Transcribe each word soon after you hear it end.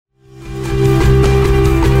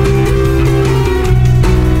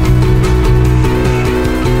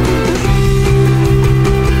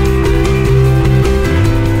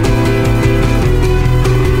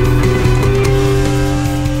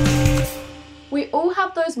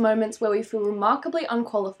have those moments where we feel remarkably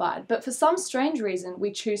unqualified, but for some strange reason,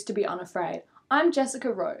 we choose to be unafraid. I'm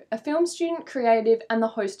Jessica Rowe, a film student, creative, and the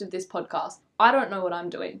host of this podcast. I don't know what I'm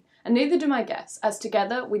doing, and neither do my guests, as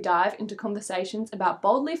together we dive into conversations about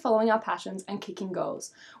boldly following our passions and kicking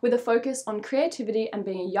goals, with a focus on creativity and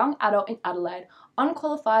being a young adult in Adelaide,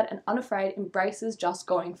 unqualified and unafraid embraces just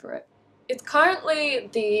going for it. It's currently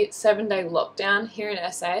the 7-day lockdown here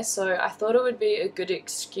in SA, so I thought it would be a good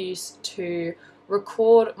excuse to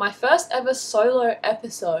record my first ever solo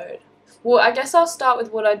episode. Well, I guess I'll start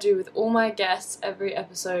with what I do with all my guests every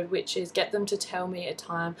episode, which is get them to tell me a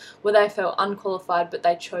time where they felt unqualified but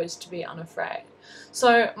they chose to be unafraid.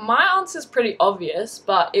 So my answer's pretty obvious,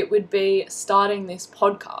 but it would be starting this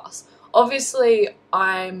podcast. Obviously,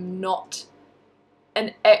 I'm not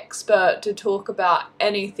an expert to talk about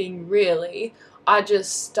anything really. I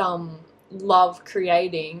just love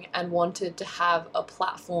creating and wanted to have a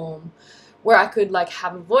platform where I could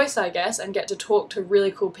have a voice, I guess, and get to talk to really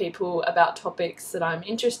cool people about topics that I'm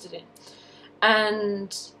interested in.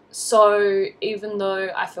 And so even though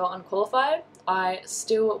I felt unqualified, I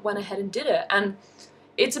still went ahead and did it. And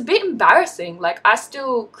it's a bit embarrassing. I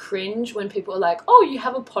still cringe when people are like, oh, you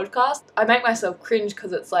have a podcast? I make myself cringe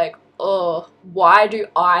because it's like, oh, why do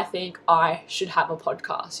I think I should have a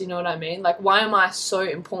podcast? You know what I mean? Why am I so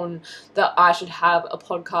important that I should have a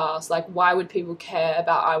podcast? Why would people care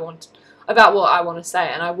about what I want to say?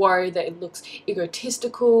 And I worry that it looks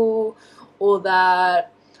egotistical or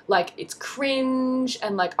that it's cringe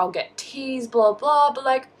and I'll get teased, blah blah.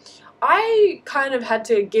 But I kind of had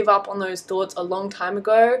to give up on those thoughts a long time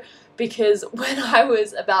ago, because when I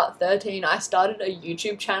was about 13, I started a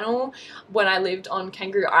YouTube channel when I lived on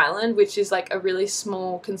Kangaroo Island, which is a really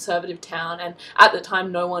small conservative town, and at the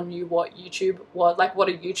time no one knew what YouTube was, what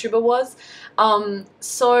a YouTuber was.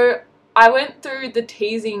 So I went through the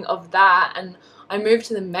teasing of that, and I moved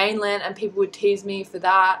to the mainland and people would tease me for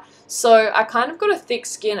that. So I kind of got a thick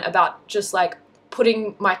skin about just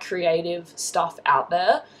putting my creative stuff out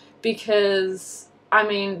there, because I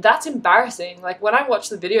mean, that's embarrassing. When I watch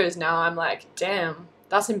the videos now, I'm like, damn,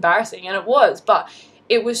 that's embarrassing. And it was, but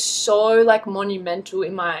it was so monumental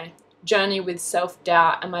in my journey with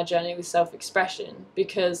self-doubt and my journey with self-expression,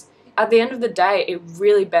 because at the end of the day, it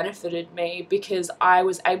really benefited me because I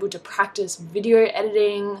was able to practice video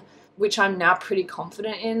editing, which I'm now pretty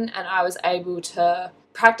confident in, and I was able to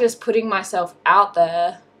practice putting myself out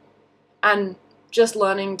there and just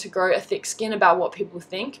learning to grow a thick skin about what people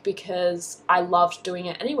think, because I loved doing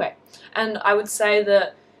it anyway. And I would say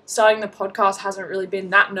that starting the podcast hasn't really been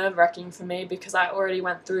that nerve-wracking for me because I already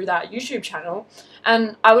went through that YouTube channel.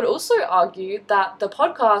 And I would also argue that the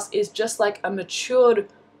podcast is just a matured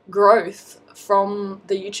growth from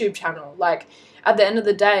the YouTube channel. At the end of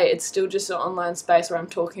the day, it's still just an online space where I'm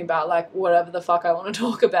talking about whatever the fuck I want to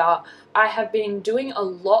talk about. I have been doing a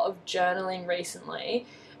lot of journaling recently,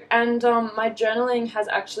 and my journaling has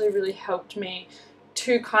actually really helped me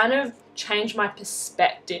to kind of change my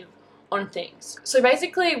perspective on things. So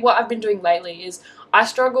basically what I've been doing lately is I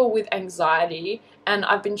struggle with anxiety, and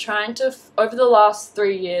I've been trying to, over the last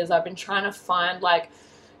 3 years, I've been trying to find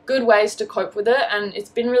good ways to cope with it, and it's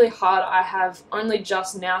been really hard. I have only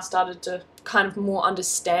just now started to kind of more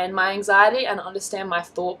understand my anxiety and understand my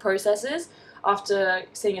thought processes after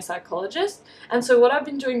seeing a psychologist. And so what I've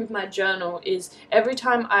been doing with my journal is every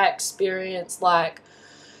time I experience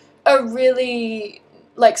a really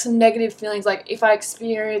some negative feelings, if I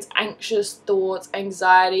experience anxious thoughts,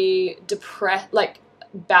 anxiety,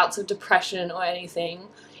 bouts of depression or anything,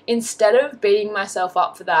 instead of beating myself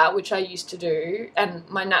up for that, which I used to do and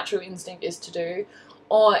my natural instinct is to do,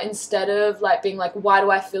 or instead of being why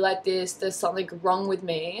do I feel like this, there's something wrong with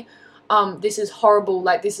me, this is horrible,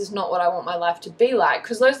 this is not what I want my life to be like,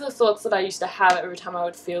 because those are the thoughts that I used to have every time I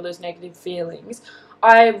would feel those negative feelings.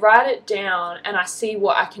 I write it down and I see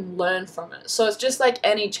what I can learn from it. So it's just like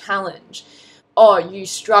any challenge. Oh, you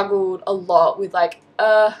struggled a lot with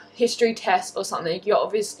a history test or something.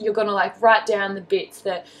 You're gonna write down the bits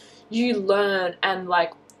that you learn and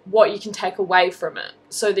what you can take away from it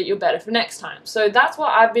so that you're better for next time. So that's what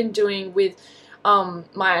I've been doing with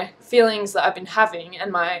my feelings that I've been having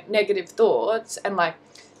and my negative thoughts and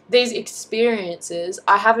these experiences.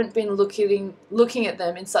 I haven't been looking at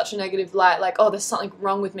them in such a negative light, oh, there's something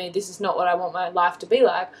wrong with me, this is not what I want my life to be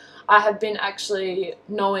like. I have been actually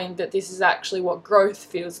knowing that this is actually what growth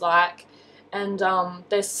feels like, and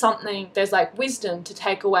there's wisdom to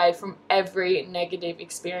take away from every negative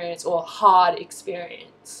experience or hard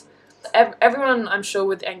experience. Everyone, I'm sure,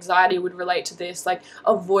 with anxiety would relate to this,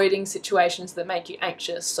 avoiding situations that make you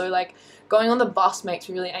anxious. So going on the bus makes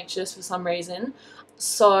me really anxious for some reason.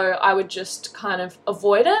 So I would just kind of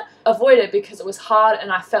avoid it because it was hard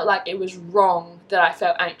and I felt like it was wrong that I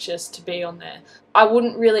felt anxious to be on there. I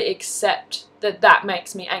wouldn't really accept that that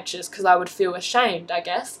makes me anxious because I would feel ashamed, I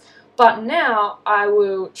guess. But now I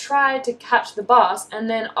will try to catch the bus, and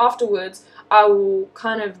then afterwards I will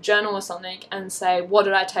kind of journal or something and say, what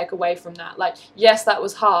did I take away from that? Like, yes, that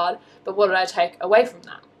was hard, but what did I take away from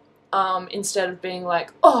that? Instead of being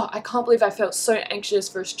like, oh, I can't believe I felt so anxious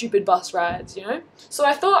for stupid bus rides, you know? So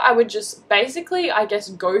I thought I would just basically, I guess,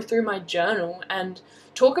 go through my journal and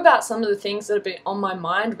talk about some of the things that have been on my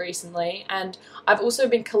mind recently. And I've also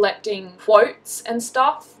been collecting quotes and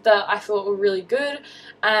stuff that I thought were really good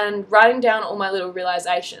and writing down all my little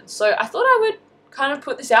realizations. So I thought I would kind of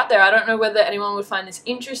put this out there. I don't know whether anyone would find this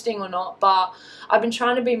interesting or not, but I've been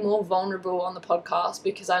trying to be more vulnerable on the podcast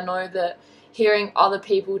because I know that hearing other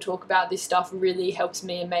people talk about this stuff really helps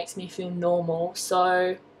me and makes me feel normal.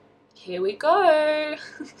 So here we go.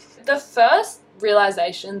 The first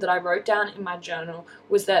realization that I wrote down in my journal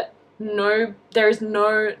was that there is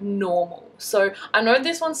no normal. So I know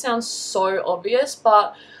this one sounds so obvious,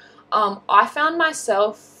 but I found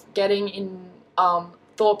myself getting in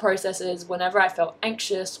thought processes whenever I felt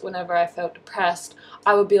anxious, whenever I felt depressed.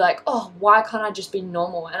 I would be like, oh, why can't I just be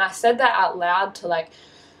normal? And I said that out loud to like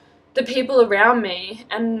the people around me,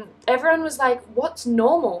 and everyone was like, what's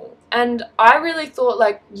normal? And I really thought,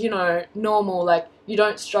 like, you know, normal, like, you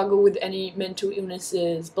don't struggle with any mental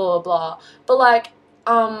illnesses, blah, blah, blah. But, like,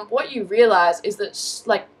 what you realize is that,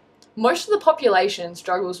 like, most of the population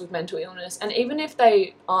struggles with mental illness, and even if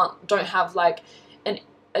they don't have, like,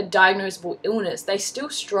 a diagnosable illness, they still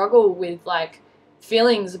struggle with, like,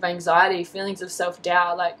 feelings of anxiety, feelings of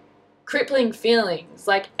self-doubt, like, crippling feelings.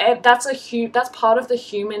 Like, that's part of the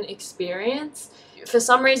human experience. For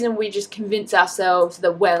some reason, we just convince ourselves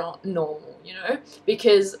that we're not normal, you know,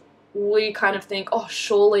 because we kind of think, oh,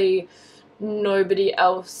 surely nobody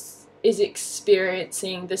else is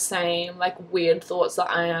experiencing the same, like, weird thoughts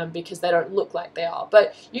that I am because they don't look like they are.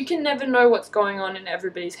 But you can never know what's going on in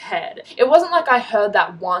everybody's head. It wasn't like I heard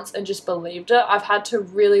that once and just believed it. I've had to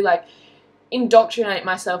really, like, indoctrinate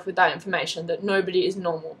myself with that information that nobody is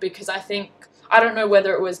normal, because I don't know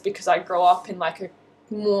whether it was because I grew up in like a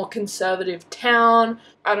more conservative town.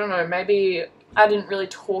 I don't know, maybe I didn't really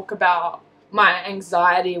talk about my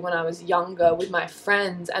anxiety when I was younger with my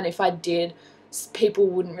friends, and if I did, people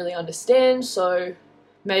wouldn't really understand, so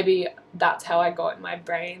maybe that's how I got in my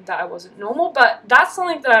brain that I wasn't normal. But that's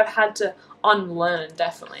something that I've had to unlearn,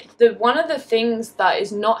 definitely. One of the things that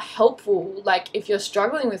is not helpful, like if you're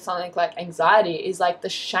struggling with something like anxiety, is like the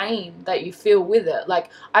shame that you feel with it.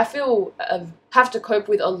 Like I have to cope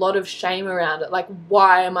with a lot of shame around it. Like,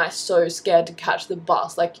 why am I so scared to catch the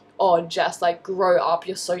bus? Like, oh, Jess, like, grow up,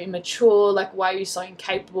 you're so immature, like, why are you so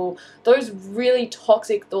incapable? Those really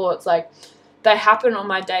toxic thoughts, like, they happen on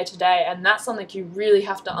my day-to-day, and that's something you really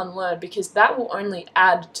have to unlearn, because that will only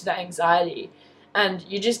add to the anxiety, and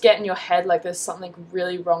you just get in your head like there's something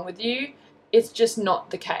really wrong with you. It's just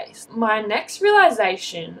not the case. My next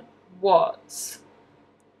realization was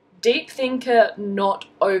deep thinker, not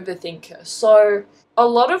overthinker. So a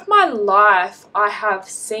lot of my life I have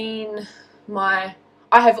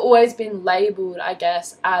always been labeled, I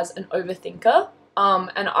guess, as an overthinker,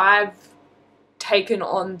 and I've taken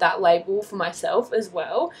on that label for myself as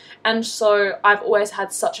well, and so I've always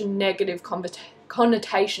had such a negative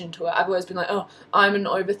connotation to it. I've always been like, oh, I'm an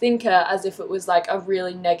overthinker, as if it was like a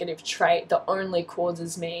really negative trait that only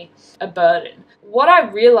causes me a burden. What I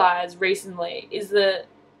realized recently is that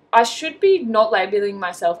I should be not labeling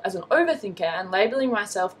myself as an overthinker and labeling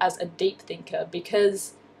myself as a deep thinker,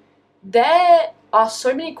 because there are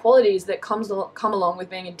so many qualities that come along with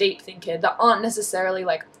being a deep thinker that aren't necessarily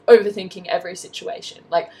like overthinking every situation.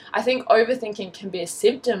 Like, I think overthinking can be a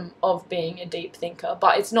symptom of being a deep thinker,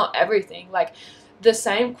 but it's not everything. Like, the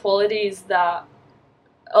same qualities that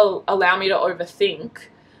allow me to overthink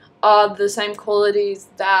are the same qualities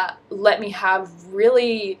that let me have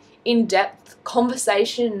really in-depth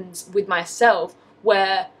conversations with myself,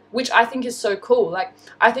 which I think is so cool. Like,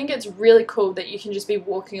 I think it's really cool that you can just be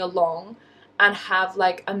walking along and have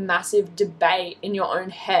like a massive debate in your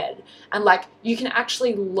own head, and like you can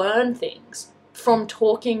actually learn things from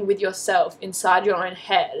talking with yourself inside your own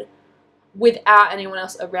head without anyone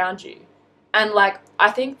else around you. And like,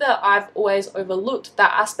 I think that I've always overlooked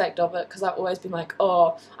that aspect of it, because I've always been like,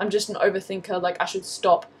 oh, I'm just an overthinker, like I should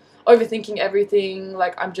stop overthinking everything,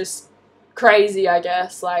 like I'm just crazy, I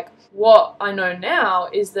guess. Like, what I know now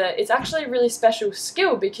is that it's actually a really special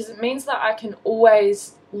skill, because it means that I can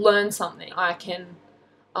always learn something. I can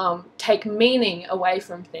take meaning away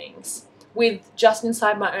from things with just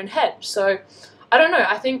inside my own head. So I don't know,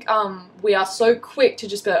 I think we are so quick to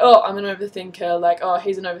just be like, oh, I'm an overthinker, like, oh,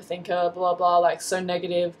 he's an overthinker, blah, blah, like, so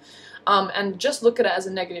negative, and just look at it as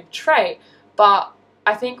a negative trait. But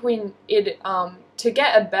I think to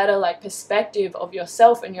get a better, like, perspective of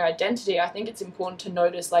yourself and your identity, I think it's important to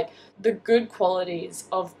notice, like, the good qualities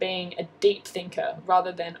of being a deep thinker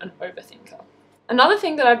rather than an overthinker. Another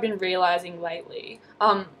thing that I've been realizing lately,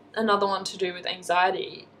 another one to do with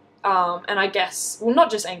anxiety, and I guess, well,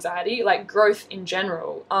 not just anxiety, like growth in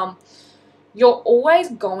general, you're always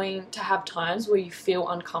going to have times where you feel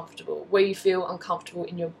uncomfortable,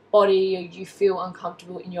 in your body, or you feel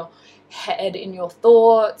uncomfortable in your head, in your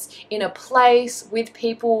thoughts, in a place, with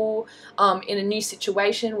people, in a new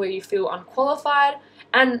situation where you feel unqualified.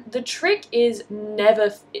 And the trick is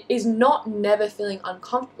not never feeling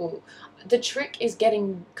uncomfortable. The trick is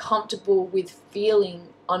getting comfortable with feeling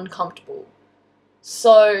uncomfortable.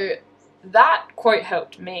 So that quote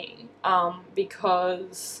helped me,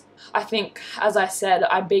 because I think, as I said,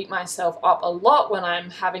 I beat myself up a lot when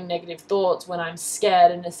I'm having negative thoughts, when I'm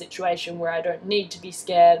scared in a situation where I don't need to be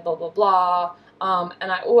scared, blah, blah, blah.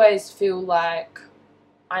 And I always feel like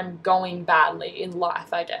I'm going badly in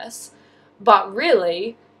life, I guess. But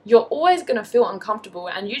really, you're always going to feel uncomfortable,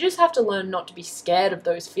 and you just have to learn not to be scared of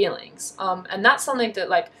those feelings. And that's something that,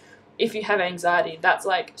 like, if you have anxiety, that's,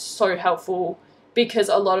 like, so helpful, because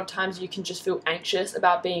a lot of times you can just feel anxious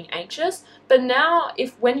about being anxious. But now,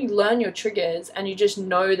 when you learn your triggers and you just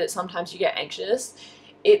know that sometimes you get anxious,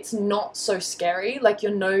 it's not so scary. Like,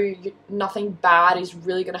 nothing bad is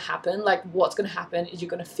really going to happen. Like, what's going to happen is you're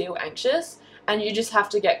going to feel anxious, and you just have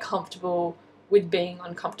to get comfortable with being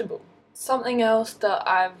uncomfortable. Something else that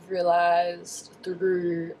I've realized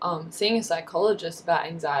through seeing a psychologist about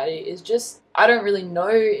anxiety is just, I don't really know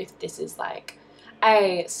if this is like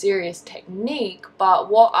a serious technique,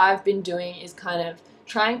 but what I've been doing is kind of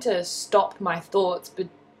trying to stop my thoughts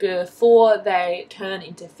before they turn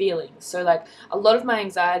into feelings. So, like, a lot of my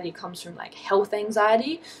anxiety comes from, like, health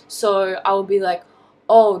anxiety. So I will be like,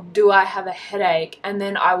 oh, do I have a headache? And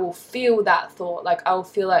then I will feel that thought. Like, I will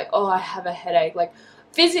feel like, oh, I have a headache. Like,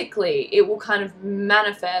 physically, it will kind of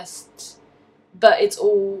manifest, but it's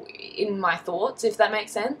all in my thoughts, if that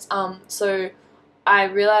makes sense. So I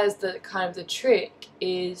realized that kind of the trick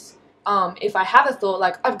is, if I have a thought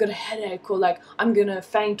like I've got a headache, or like I'm gonna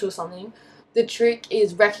faint or something, the trick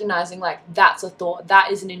is recognizing, like, that's a thought,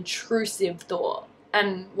 that is an intrusive thought.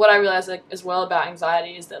 And what I realized, like, as well about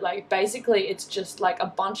anxiety is that, like, basically it's just like a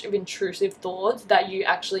bunch of intrusive thoughts that you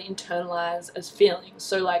actually internalize as feelings.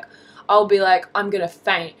 So, like, I'll be like, I'm gonna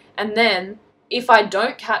faint, and then if I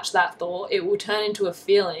don't catch that thought, it will turn into a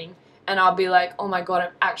feeling, and I'll be like, oh my god,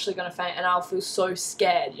 I'm actually gonna faint, and I'll feel so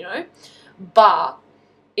scared, you know? But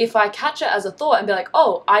if I catch it as a thought and be like,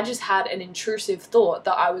 oh, I just had an intrusive thought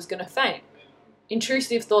that I was gonna faint.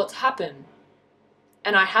 Intrusive thoughts happen,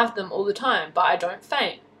 and I have them all the time, but I don't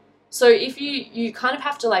faint. So if you kind of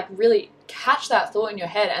have to, like, really catch that thought in your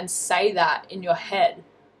head and say that in your head,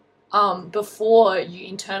 before you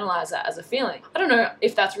internalize that as a feeling. I don't know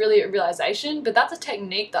if that's really a realization, but that's a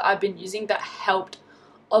technique that I've been using that helped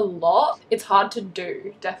a lot. It's hard to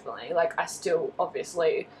do, definitely. Like, I still,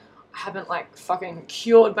 obviously, haven't, like, fucking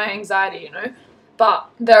cured my anxiety, you know? But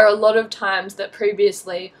there are a lot of times that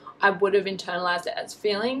previously I would have internalized it as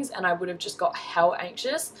feelings, and I would have just got hell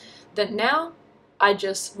anxious, that now I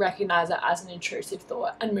just recognize it as an intrusive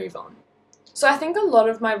thought and move on. So I think a lot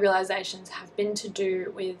of my realizations have been to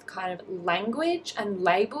do with kind of language and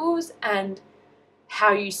labels and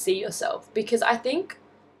how you see yourself. Because I think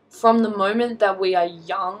from the moment that we are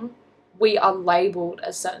young, we are labeled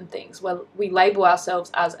as certain things. Well, we label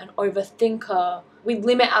ourselves as an overthinker. We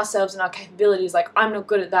limit ourselves in our capabilities. Like, I'm not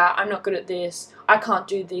good at that. I'm not good at this. I can't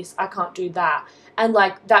do this. I can't do that. And,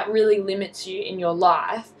 like, that really limits you in your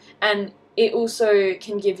life. And it also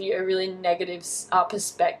can give you a really negative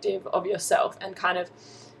perspective of yourself, and kind of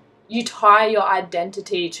you tie your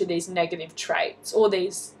identity to these negative traits, or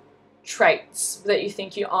these traits that you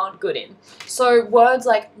think you aren't good in. So words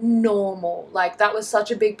like normal, like, that was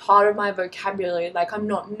such a big part of my vocabulary. Like, I'm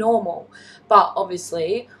not normal. But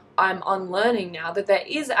obviously I'm unlearning now that there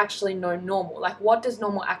is actually no normal. Like, what does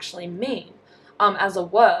normal actually mean as a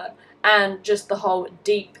word? And just the whole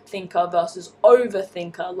deep thinker versus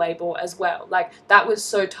overthinker label as well. Like, that was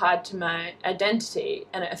so tied to my identity,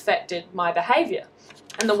 and it affected my behavior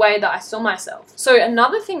and the way that I saw myself. So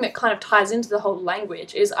another thing that kind of ties into the whole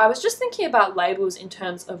language is, I was just thinking about labels in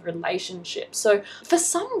terms of relationships. So for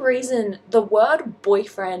some reason, the word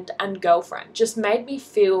boyfriend and girlfriend just made me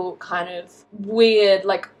feel kind of weird.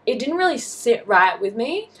 Like, it didn't really sit right with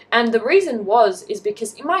me. And the reason is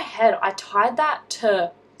because in my head, I tied that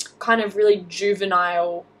to kind of really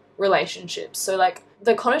juvenile relationships. So like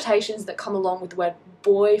the connotations that come along with the word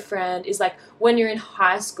boyfriend is like when you're in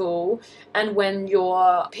high school and when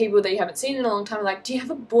you're people that you haven't seen in a long time are like, do you have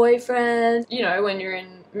a boyfriend? You know, when you're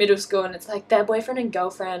in middle school and it's like their boyfriend and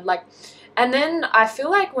girlfriend, like. And then I feel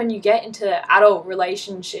like when you get into adult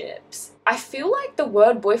relationships, I feel like the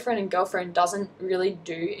word boyfriend and girlfriend doesn't really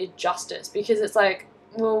do it justice, because it's like,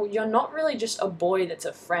 well, you're not really just a boy that's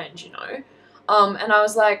a friend, you know? And I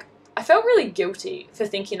was like, I felt really guilty for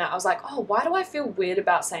thinking that. I was like, oh, why do I feel weird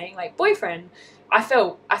about saying like boyfriend? I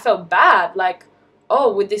felt bad, like,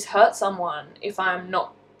 oh, would this hurt someone if I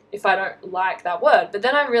don't like that word? But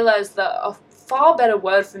then I realized that a far better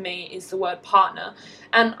word for me is the word partner.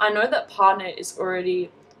 And I know that partner is already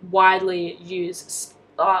widely used,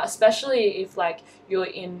 especially if like you're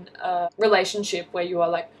in a relationship where you are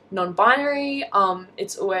like non-binary.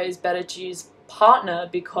 It's always better to use partner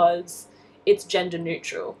because it's gender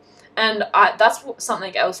neutral. And that's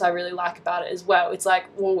something else I really like about it as well. It's like,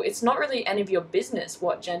 well, it's not really any of your business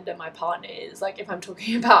what gender my partner is. Like, if I'm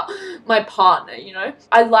talking about my partner, you know?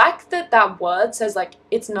 I like that word says, like,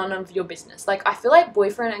 it's none of your business. Like, I feel like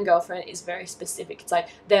boyfriend and girlfriend is very specific. It's like,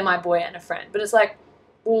 they're my boy and a friend. But it's like,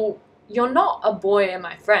 well, you're not a boy and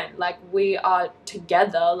my friend. Like, we are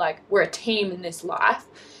together. Like, we're a team in this life.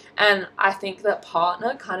 And I think that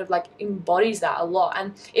partner kind of like embodies that a lot.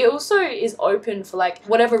 And it also is open for like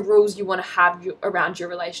whatever rules you want to have around your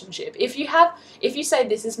relationship. If you say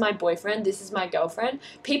this is my boyfriend, this is my girlfriend,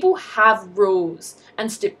 people have rules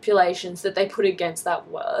and stipulations that they put against that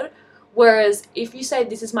word. Whereas if you say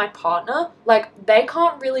this is my partner, like they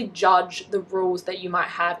can't really judge the rules that you might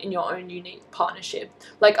have in your own unique partnership.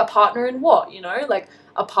 Like a partner in what, you know? Like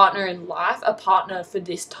a partner in life, a partner for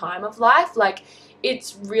this time of life. Like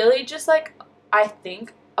it's really just like, I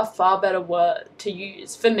think, a far better word to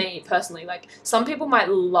use for me personally. Like some people might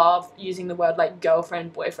love using the word like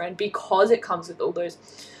girlfriend, boyfriend because it comes with all those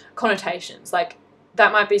connotations. Like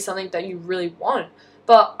that might be something that you really want.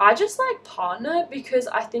 But I just like partner because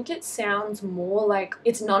I think it sounds more like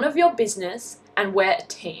it's none of your business and we're a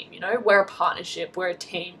team, you know? We're a partnership, we're a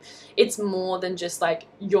team. It's more than just like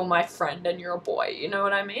you're my friend and you're a boy, you know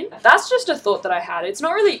what I mean? That's just a thought that I had. It's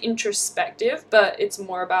not really introspective, but it's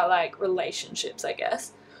more about like relationships, I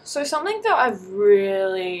guess. So something that I've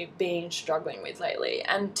really been struggling with lately,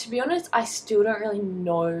 and to be honest, I still don't really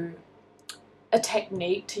know a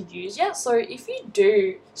technique to use yet. So if you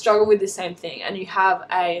do struggle with the same thing and you have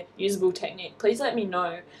a usable technique, please let me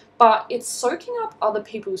know. But it's soaking up other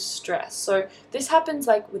people's stress. So this happens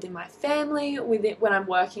like within my family, when I'm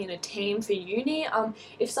working in a team for uni.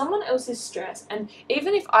 If someone else is stressed, and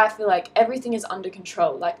even if I feel like everything is under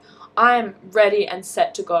control, like I'm ready and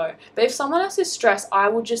set to go, but if someone else is stressed, I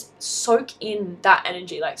will just soak in that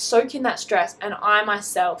energy, like soak in that stress, and I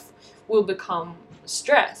myself will become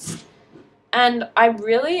stressed. And I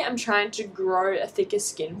really am trying to grow a thicker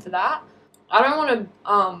skin for that. I don't want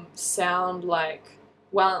to sound like,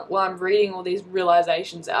 while I'm reading all these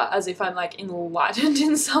realizations out, as if I'm like enlightened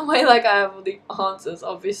in some way, like I have all the answers.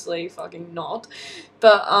 Obviously fucking not.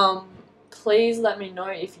 But please let me know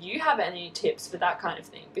if you have any tips for that kind of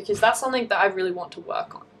thing, because that's something that I really want to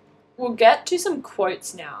work on. We'll get to some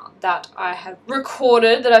quotes now that I have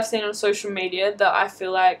recorded that I've seen on social media that I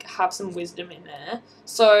feel like have some wisdom in there.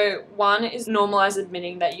 So one is normalize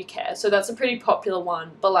admitting that you care. So that's a pretty popular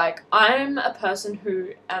one, but like I'm a person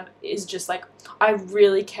who is just like, I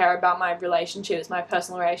really care about my relationships, my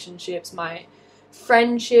personal relationships, my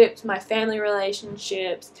friendships, my family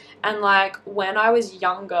relationships. And like when I was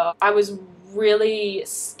younger, I was really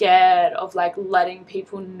scared of like letting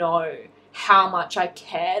people know how much I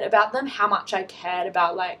cared about them, how much I cared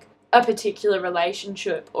about like a particular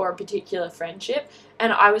relationship or a particular friendship.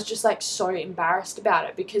 And I was just like so embarrassed about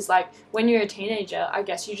it, because like when you're a teenager, I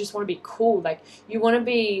guess you just want to be cool. Like you want to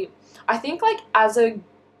be, I think like as a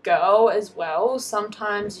girl as well,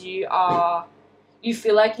 sometimes you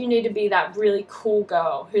feel like you need to be that really cool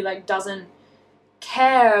girl who like doesn't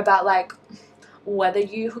care about like whether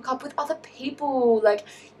you hook up with other people. Like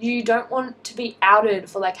you don't want to be outed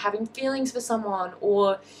for like having feelings for someone,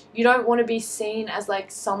 or you don't want to be seen as like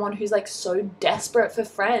someone who's like so desperate for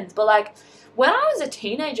friends. But like when I was a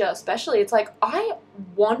teenager especially, it's like I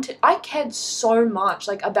cared so much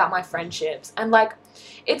like about my friendships, and like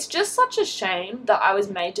it's just such a shame that I was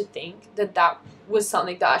made to think that that was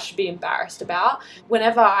something that I should be embarrassed about.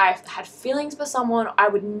 Whenever I had feelings for someone, I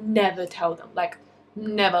would never tell them, like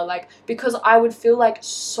never, like because I would feel like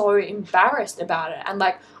so embarrassed about it, and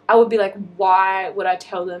like I would be like, why would I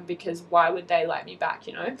tell them, because why would they like me back,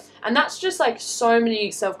 you know? And that's just like so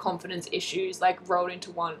many self-confidence issues like rolled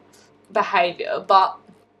into one behavior. But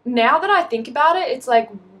now that I think about it, it's like,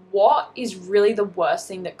 what is really the worst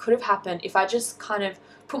thing that could have happened if I just kind of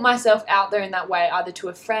put myself out there in that way, either to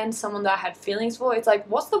a friend, someone that I had feelings for? It's like,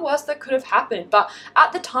 what's the worst that could have happened? But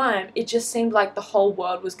at the time, it just seemed like the whole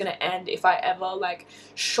world was going to end if I ever, like,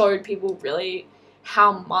 showed people really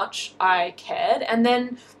how much I cared. And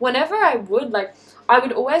then whenever I would, like, I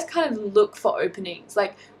would always kind of look for openings,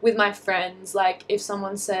 like, with my friends. Like, if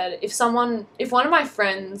one of my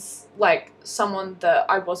friends, like, someone that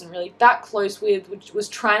I wasn't really that close with, which was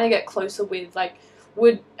trying to get closer with, like,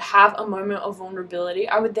 would have a moment of vulnerability,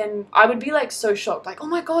 I would be, like, so shocked, like, oh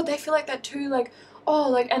my god, they feel like that too, like, oh,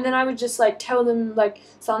 like, and then I would just, like, tell them, like,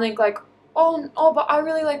 something like, oh, but I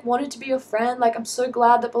really, like, wanted to be your friend, like, I'm so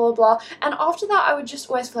glad that blah, blah, blah. And after that, I would just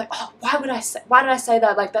always feel like, oh, why did I say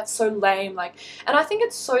that? Like, that's so lame. Like, and I think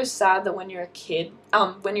it's so sad that when you're a kid,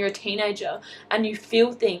 when you're a teenager, and you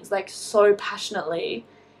feel things, like, so passionately,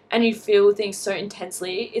 and you feel things so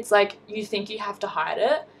intensely, it's like, you think you have to hide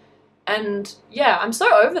it. And, yeah, I'm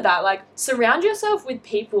so over that. Like, surround yourself with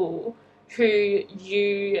people who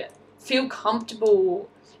you feel comfortable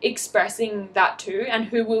expressing that to, and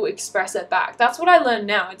who will express it back. That's what I learned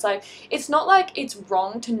now. It's like, it's not like it's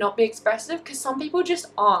wrong to not be expressive, because some people just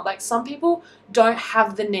aren't. Like, some people don't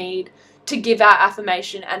have the need to give out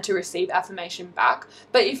affirmation and to receive affirmation back.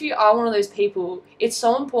 But if you are one of those people, it's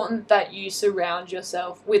so important that you surround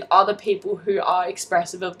yourself with other people who are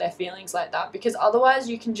expressive of their feelings like that, because otherwise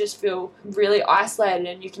you can just feel really isolated,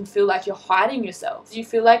 and you can feel like you're hiding yourself. You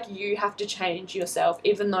feel like you have to change yourself,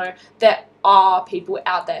 even though there are people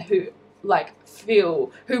out there who, like,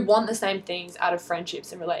 who want the same things out of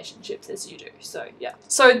friendships and relationships as you do. So yeah.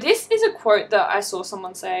 So this is a quote that I saw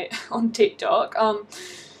someone say on TikTok.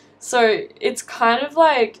 So it's kind of,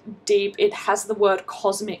 like, deep. It has the word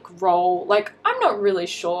cosmic role. Like, I'm not really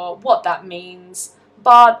sure what that means,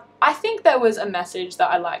 but I think there was a message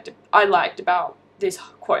that I liked about this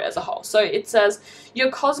quote as a whole. So it says,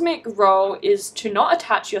 your cosmic role is to not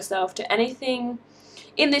attach yourself to anything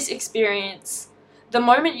in this experience. The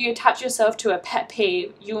moment you attach yourself to a pet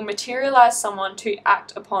peeve, you will materialize someone to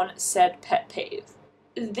act upon said pet peeve.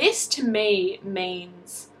 This to me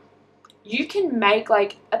means you can make,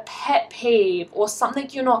 like, a pet peeve or something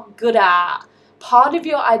you're not good at part of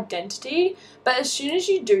your identity, but as soon as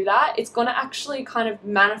you do that, it's going to actually kind of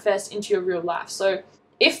manifest into your real life. So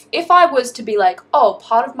if I was to be like, oh,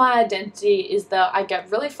 part of my identity is that I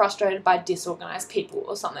get really frustrated by disorganized people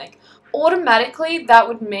or something, automatically that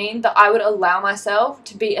would mean that I would allow myself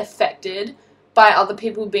to be affected by other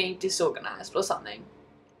people being disorganized or something.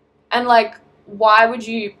 And, like, why would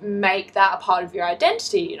you make that a part of your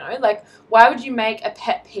identity, you know? Like, why would you make a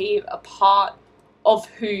pet peeve a part of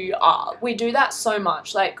who you are? We do that so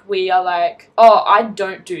much. Like, we are like, oh, I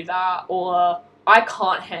don't do that, or I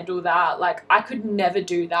can't handle that, like, I could never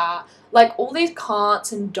do that. Like, all these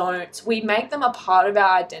can'ts and don'ts, we make them a part of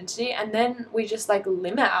our identity, and then we just, like,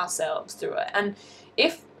 limit ourselves through it. And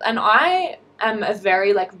I am a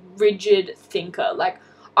very, like, rigid thinker. Like,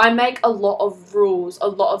 I make a lot of rules, a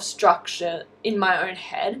lot of structure in my own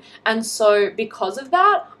head, and so because of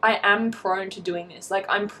that, I am prone to doing this. Like,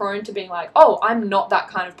 I'm prone to being like, oh, I'm not that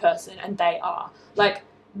kind of person, and they are. Like,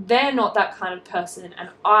 they're not that kind of person, and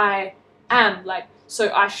I am. Like,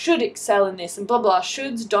 so I should excel in this, and blah, blah,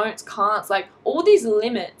 shoulds, don'ts, can'ts, like, all these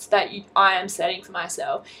limits that I am setting for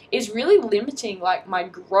myself is really limiting, like, my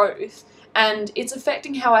growth. And it's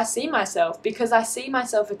affecting how I see myself, because I see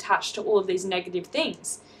myself attached to all of these negative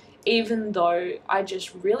things, even though I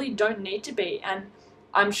just really don't need to be. And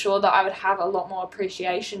I'm sure that I would have a lot more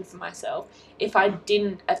appreciation for myself if I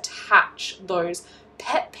didn't attach those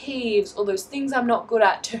pet peeves or those things I'm not good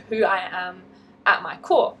at to who I am at my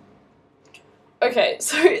core. Okay,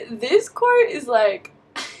 so this quote is like...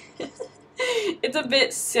 it's a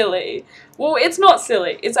bit silly. Well, it's not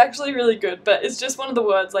silly. It's actually really good, but it's just one of the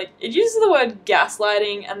words, like, it uses the word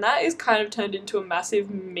gaslighting, and that is kind of turned into a massive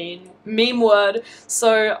meme word,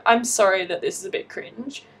 so I'm sorry that this is a bit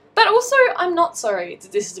cringe. But also, I'm not sorry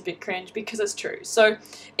that this is a bit cringe, because it's true. So,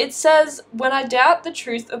 it says, when I doubt the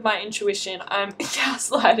truth of my intuition, I'm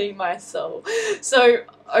gaslighting myself. So,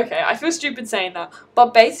 okay, I feel stupid saying that,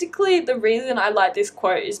 but basically the reason I like this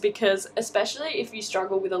quote is because, especially if you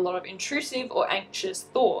struggle with a lot of intrusive or anxious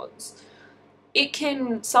thoughts, it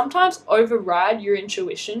can sometimes override your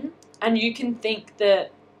intuition, and you can think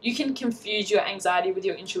that you can confuse your anxiety with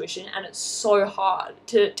your intuition, and it's so hard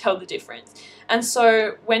to tell the difference. And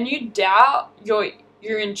so when you doubt your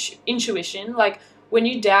intuition, like, when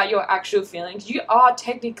you doubt your actual feelings, you are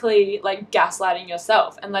technically, like, gaslighting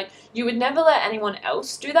yourself. And, like, you would never let anyone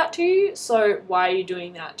else do that to you, so why are you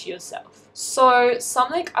doing that to yourself? So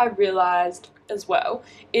something I realized as well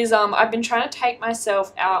is I've been trying to take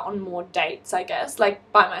myself out on more dates, I guess,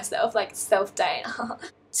 like by myself, like self-date.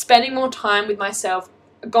 Spending more time with myself,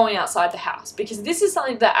 going outside the house, because this is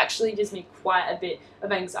something that actually gives me quite a bit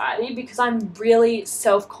of anxiety because I'm really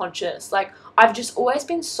self-conscious. Like, I've just always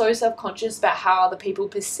been so self-conscious about how other people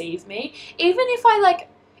perceive me, even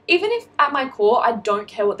if at my core I don't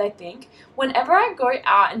care what they think. Whenever I go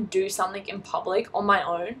out and do something in public on my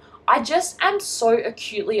own, I just am so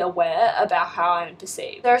acutely aware about how I am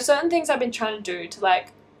perceived. There are certain things I've been trying to do to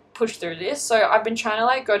like push through this. So I've been trying to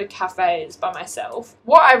like go to cafes by myself.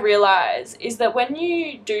 What I realize is that when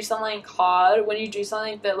you do something hard, when you do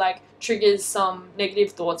something that like triggers some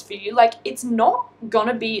negative thoughts for you, like it's not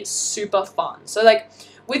gonna be super fun. So like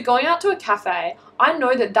with going out to a cafe, I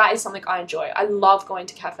know that that is something I enjoy. I love going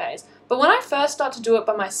to cafes. But when I first start to do it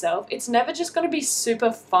by myself, it's never just going to be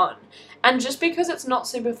super fun. And just because it's not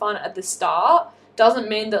super fun at the start doesn't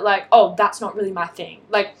mean that like, oh, that's not really my thing.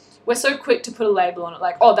 Like, we're so quick to put a label on it,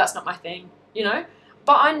 like, oh, that's not my thing, you know?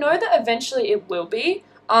 But I know that eventually it will be.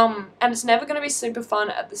 And it's never going to be super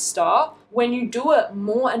fun at the start. When you do it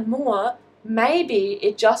more and more, maybe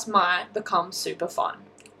it just might become super fun.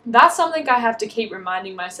 That's something I have to keep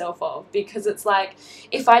reminding myself of, because it's like,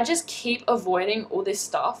 if I just keep avoiding all this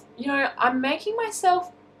stuff, you know, I'm making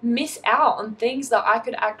myself miss out on things that I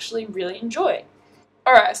could actually really enjoy.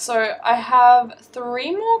 Alright, so I have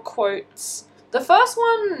 3 more quotes. The first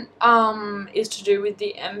one is to do with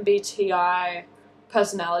the MBTI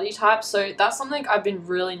personality type. So that's something I've been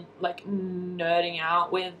really like nerding out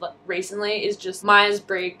with recently, is just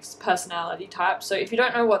Myers-Briggs personality type. So if you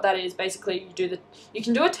don't know what that is, basically you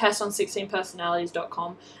can do a test on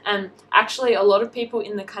 16personalities.com, and actually a lot of people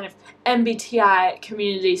in the kind of MBTI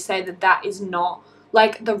community say that that is not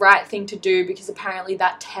like the right thing to do, because apparently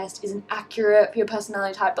that test isn't accurate for your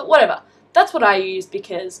personality type. But whatever, that's what I use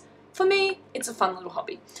because for me it's a fun little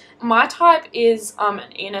hobby. My type is an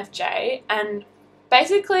ENFJ, and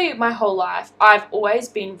basically my whole life I've always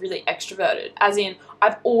been really extroverted, as in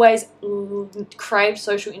I've always craved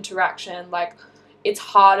social interaction. Like, it's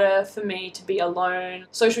harder for me to be alone.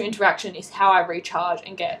 Social interaction is how I recharge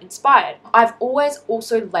and get inspired. I've always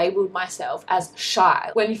also labelled myself as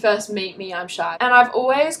shy. When you first meet me, I'm shy. And I've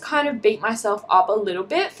always kind of beat myself up a little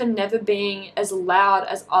bit for never being as loud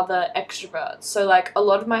as other extroverts. So like a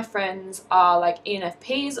lot of my friends are like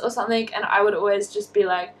ENFPs or something, and I would always just be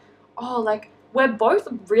like, oh, like, we're both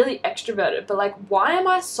really extroverted, but like, why am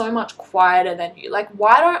I so much quieter than you? Like,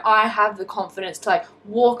 why don't I have the confidence to like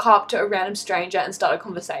walk up to a random stranger and start a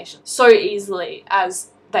conversation so easily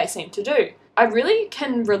as they seem to do? I really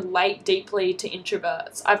can relate deeply to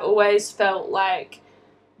introverts. I've always felt like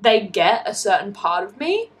they get a certain part of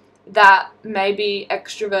me that maybe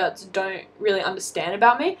extroverts don't really understand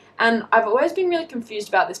about me, and I've always been really confused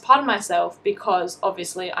about this part of myself because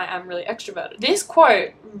obviously I am really extroverted. This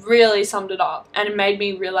quote really summed it up, and it made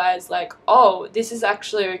me realize like, oh, this is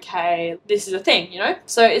actually okay, this is a thing, you know?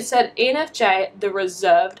 So it said, ENFJ, the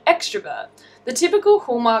reserved extrovert. The typical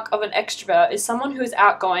hallmark of an extrovert is someone who is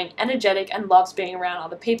outgoing, energetic, and loves being around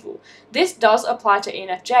other people. This does apply to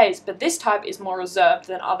ENFJs, but this type is more reserved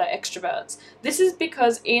than other extroverts. This is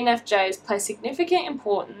because ENFJs place significant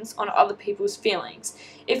importance on other people's feelings.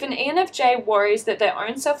 If an ENFJ worries that their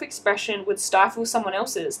own self-expression would stifle someone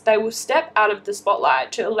else's, they will step out of the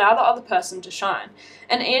spotlight to allow the other person to shine.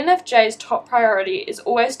 An ENFJ's top priority is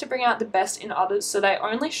always to bring out the best in others, so they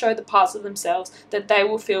only show the parts of themselves that they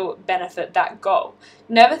will feel benefit that goal.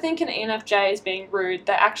 Never think an ENFJ is being rude,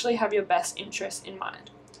 they actually have your best interests in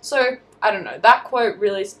mind. So, I don't know, that quote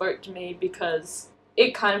really spoke to me because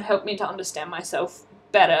it kind of helped me to understand myself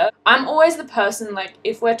better. I'm always the person, like,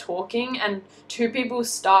 if we're talking and 2 people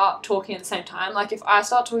start talking at the same time, like if I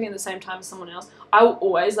start talking at the same time as someone else, I will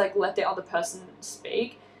always like let the other person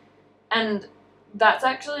speak. And that's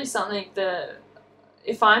actually something that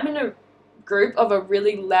if I'm in a group of a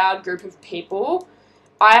really loud group of people,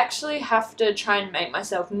 I actually have to try and make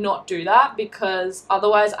myself not do that, because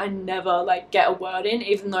otherwise I never like get a word in,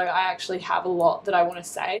 even though I actually have a lot that I want to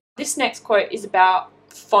say. This next quote is about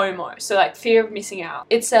FOMO, so like fear of missing out.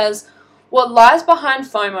 It says, what lies behind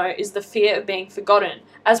FOMO is the fear of being forgotten.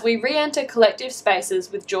 As we re-enter collective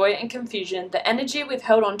spaces with joy and confusion, the energy we've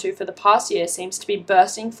held onto for the past year seems to be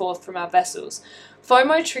bursting forth from our vessels.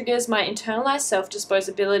 FOMO triggers my internalized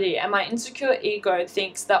self-disposability, and my insecure ego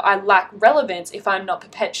thinks that I lack relevance if I'm not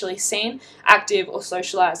perpetually seen, active, or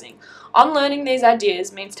socializing. Unlearning these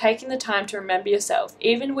ideas means taking the time to remember yourself,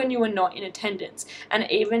 even when you are not in attendance, and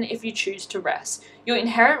even if you choose to rest. Your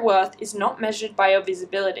inherent worth is not measured by your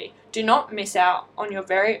visibility. Do not miss out on your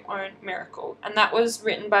very own miracle. And that was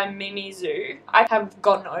written by Mimi Zhu. I have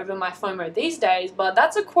gotten over my FOMO these days, but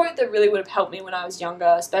that's a quote that really would have helped me when I was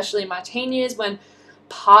younger, especially in my teen years when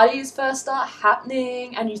parties first start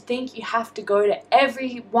happening and you think you have to go to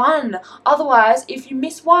every one. Otherwise, if you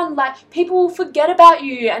miss one, like, people will forget about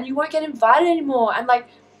you and you won't get invited anymore. And like,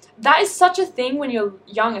 that is such a thing when you're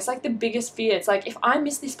young. It's like the biggest fear. It's like, if I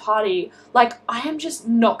miss this party, like, I am just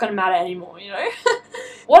not gonna matter anymore, you know?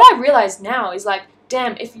 What I realize now is like,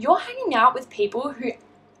 damn, if you're hanging out with people who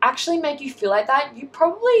actually make you feel like that, you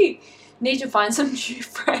probably need to find some new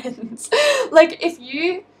friends. Like, if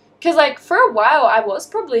you, because like for a while I was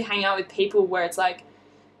probably hanging out with people where it's like,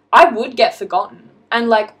 I would get forgotten. And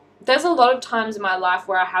like, there's a lot of times in my life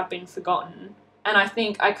where I have been forgotten. And I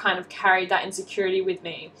think I kind of carried that insecurity with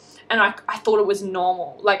me. And I thought it was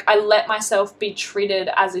normal. Like, I let myself be treated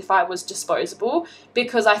as if I was disposable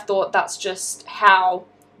because I thought that's just how,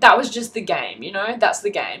 that was just the game, you know? That's the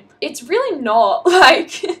game. It's really not.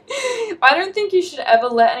 Like, I don't think you should ever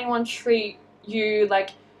let anyone treat you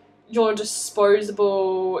like you're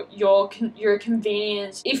disposable, you're a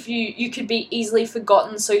convenience. If you could be easily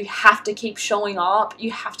forgotten, so you have to keep showing up,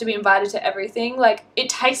 you have to be invited to everything. Like, it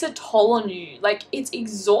takes a toll on you. Like, it's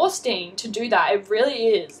exhausting to do that. It really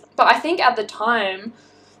is. But I think at the time,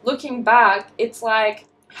 looking back, it's like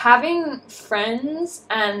having friends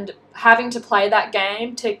and having to play that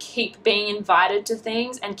game to keep being invited to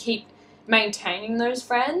things and keep maintaining those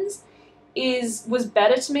friends was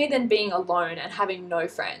better to me than being alone and having no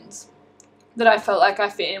friends that I felt like I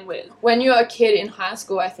fit in with. When you're a kid in high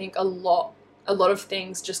school, I think a lot of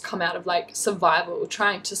things just come out of like survival,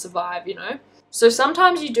 trying to survive, you know? So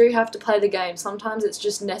sometimes you do have to play the game. Sometimes it's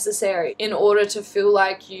just necessary in order to feel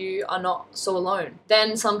like you are not so alone.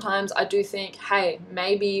 Then sometimes I do think, hey,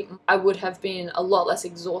 maybe I would have been a lot less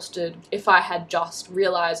exhausted if I had just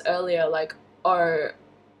realized earlier, like, oh,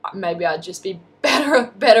 maybe I'd just be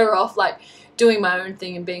better off like doing my own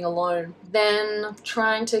thing and being alone than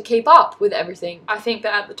trying to keep up with everything. I think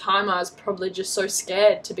that at the time I was probably just so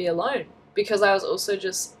scared to be alone because I was also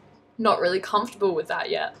just not really comfortable with that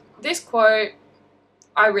yet. This quote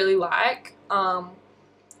I really like.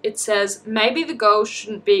 It says, maybe the goal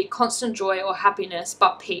shouldn't be constant joy or happiness,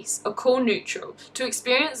 but peace, a cool neutral, to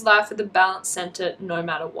experience life with a balanced center no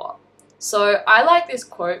matter what. So I like this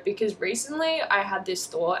quote because recently I had this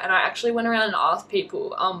thought and I actually went around and asked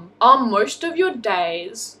people, are most of your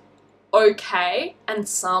days okay and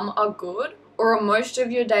some are good? Or are most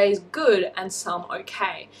of your days good and some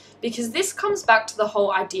okay? Because this comes back to the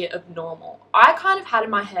whole idea of normal. I kind of had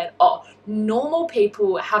in my head, oh, normal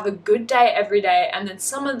people have a good day every day and then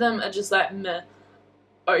some of them are just like, meh,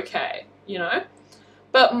 okay, you know?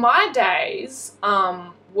 But my days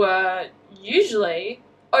were usually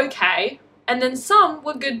okay, and then some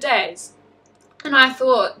were good days. And I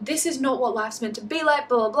thought, this is not what life's meant to be like,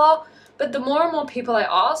 blah, blah, blah. But the more and more people I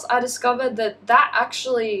asked, I discovered that that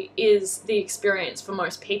actually is the experience for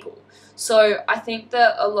most people. So I think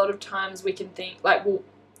that a lot of times we can think, like, well,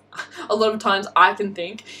 a lot of times I can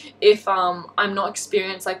think, if I'm not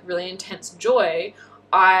experiencing like really intense joy,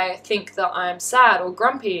 I think that I'm sad or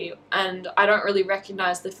grumpy, and I don't really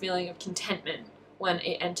recognize the feeling of contentment when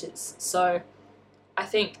it enters. So I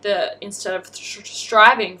think that instead of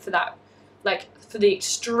striving for that, like for the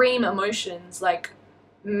extreme emotions, like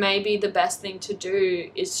maybe the best thing to do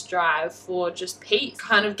is strive for just peace,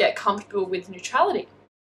 kind of get comfortable with neutrality.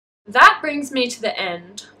 That brings me to the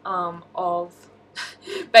end of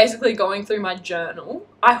basically going through my journal.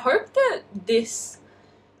 I hope that this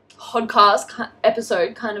podcast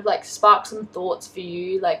episode kind of like sparked some thoughts for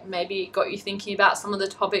you, like maybe got you thinking about some of the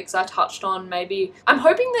topics I touched on. Maybe I'm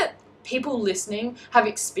hoping that people listening have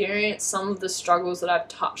experienced some of the struggles that I've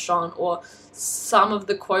touched on, or some of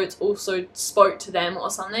the quotes also spoke to them or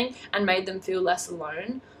something and made them feel less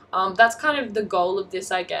alone. That's kind of the goal of this,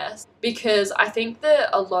 I guess, because I think that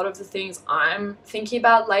a lot of the things I'm thinking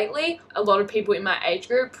about lately, a lot of people in my age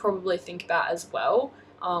group probably think about as well.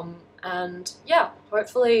 And yeah,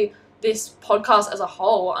 hopefully this podcast as a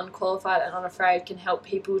whole, Unqualified and Unafraid, can help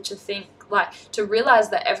people to think, like, to realize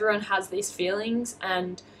that everyone has these feelings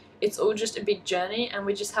and it's all just a big journey and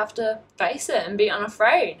we just have to face it and be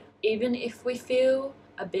unafraid, even if we feel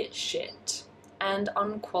a bit shit and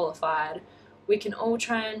unqualified. We can all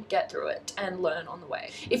try and get through it and learn on the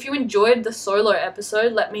way. If you enjoyed the solo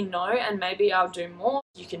episode, let me know and maybe I'll do more.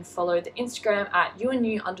 You can follow the Instagram at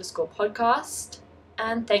youandyou_podcast,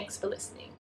 and thanks for listening.